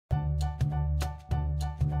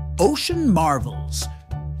ocean marvels.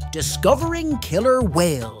 Discovering killer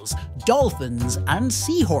whales, dolphins and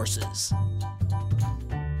seahorses.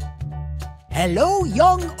 Hello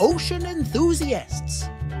young ocean enthusiasts!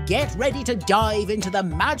 Get ready to dive into the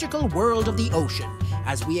magical world of the ocean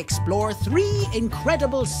as we explore 3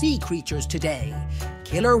 incredible sea creatures today.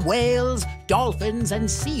 Killer whales, dolphins and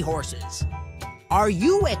seahorses. Are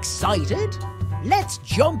you excited? Let's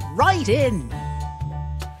jump right in!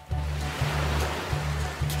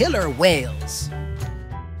 Killer whales.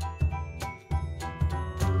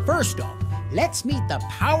 First up, let's meet the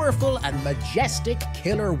powerful and majestic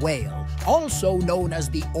killer whale, also known as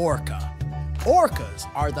the orca. Orcas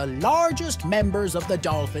are the largest members of the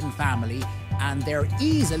dolphin family, and they're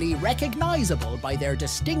easily recognizable by their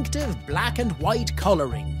distinctive black and white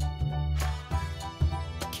coloring.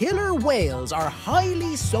 Killer whales are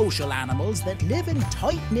highly social animals that live in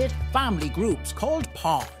tight-knit family groups called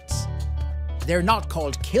pods. They're not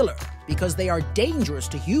called killer because they are dangerous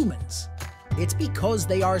to humans. It's because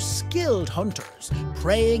they are skilled hunters,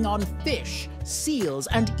 preying on fish, seals,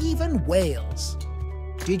 and even whales.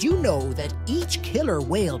 Did you know that each killer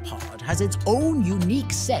whale pod has its own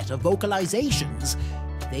unique set of vocalizations?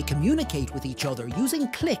 They communicate with each other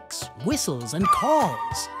using clicks, whistles, and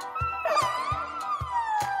calls.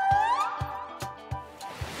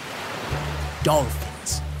 Dolphins.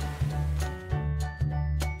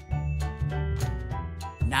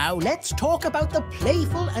 Now let's talk about the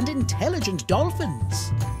playful and intelligent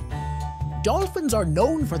dolphins. Dolphins are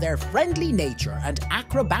known for their friendly nature and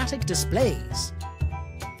acrobatic displays.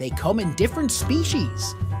 They come in different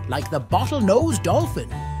species, like the bottlenose dolphin,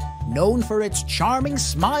 known for its charming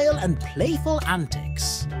smile and playful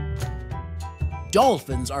antics.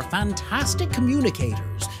 Dolphins are fantastic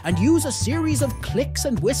communicators and use a series of clicks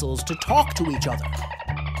and whistles to talk to each other.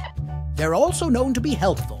 They're also known to be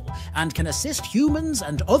helpful and can assist humans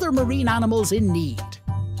and other marine animals in need.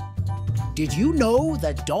 Did you know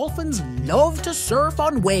that dolphins love to surf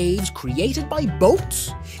on waves created by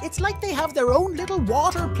boats? It's like they have their own little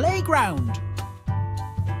water playground.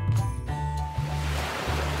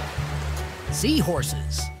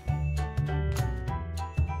 Seahorses.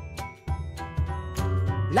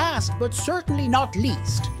 Last but certainly not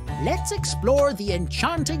least, let's explore the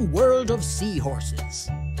enchanting world of seahorses.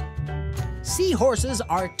 Seahorses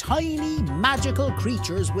are tiny, magical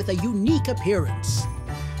creatures with a unique appearance.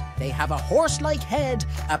 They have a horse-like head,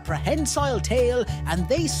 a prehensile tail, and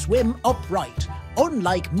they swim upright,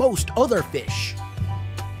 unlike most other fish.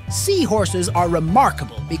 Seahorses are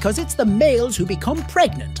remarkable because it's the males who become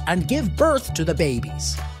pregnant and give birth to the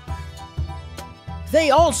babies. They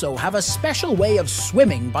also have a special way of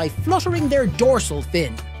swimming by fluttering their dorsal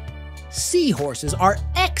fin. Seahorses are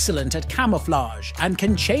excellent at camouflage and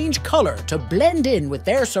can change colour to blend in with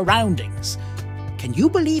their surroundings. Can you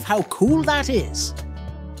believe how cool that is?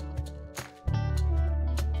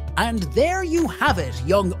 And there you have it,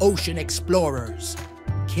 young ocean explorers.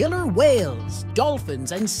 Killer whales,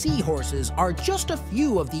 dolphins and seahorses are just a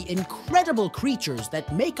few of the incredible creatures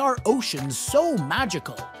that make our oceans so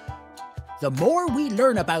magical. The more we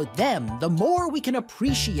learn about them, the more we can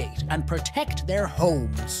appreciate and protect their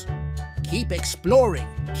homes. Keep exploring,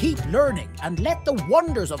 keep learning, and let the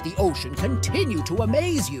wonders of the ocean continue to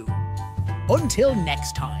amaze you. Until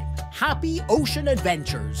next time, happy ocean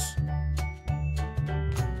adventures!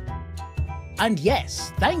 And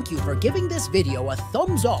yes, thank you for giving this video a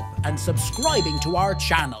thumbs up and subscribing to our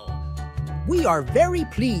channel. We are very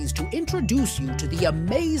pleased to introduce you to the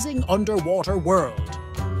amazing underwater world.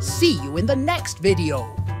 See you in the next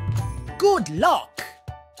video. Good luck!